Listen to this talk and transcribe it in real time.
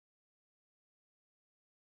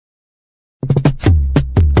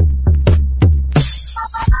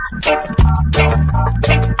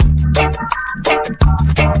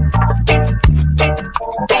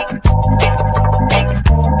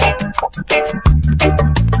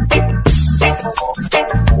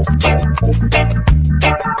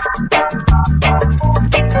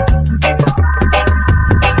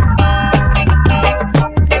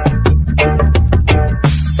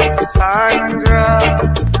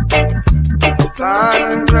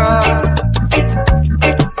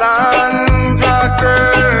Sandra,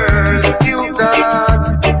 girl, you got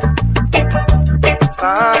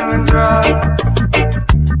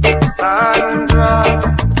Sandra,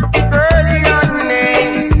 girl, your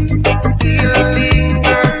name still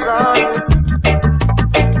lingers on.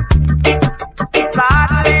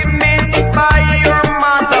 Sadly missed by your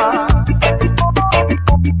mother,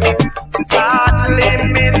 sadly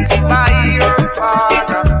missed by your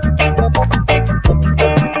father,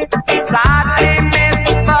 sadly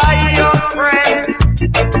missed by your friends.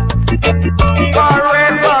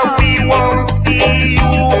 Forever we won't see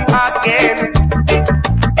you again.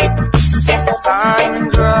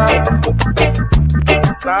 Sandra,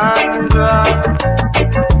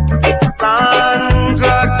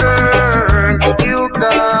 girl, you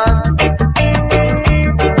got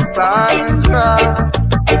Sandra,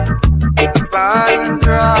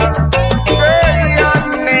 girl, your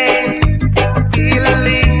name still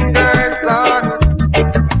lingers on.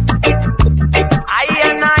 I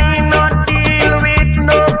not deal with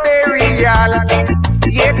no burial,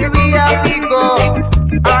 yet we have to go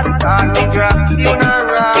a Sandra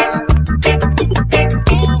funeral.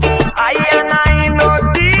 I not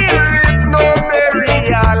deal with no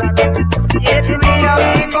burial, yet we have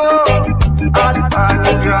to go a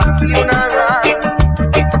Sandra funeral.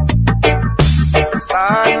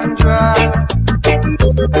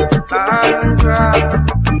 Sandra,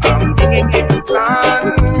 I'm singing it.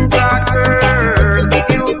 Sandra, girl,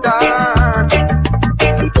 you got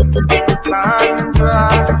Sandra,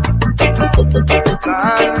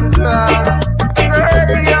 girl,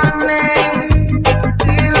 your name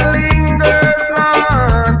still lingers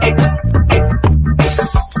on.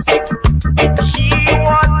 She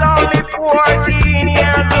was only 14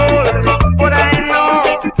 years old, but I know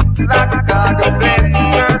that God bless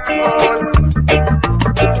her soul.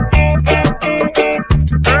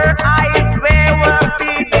 Her eyes, they were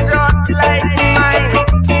big just like mine.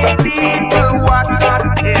 People, what a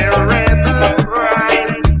terrible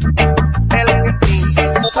crime. Tell me,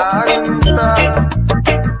 Sandra,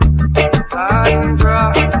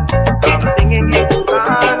 I'm singing it.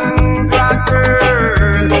 Sandra,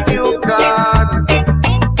 girl, you got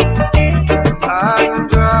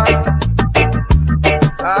Sandra,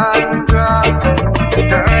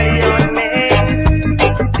 girl, your name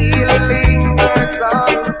still lingers.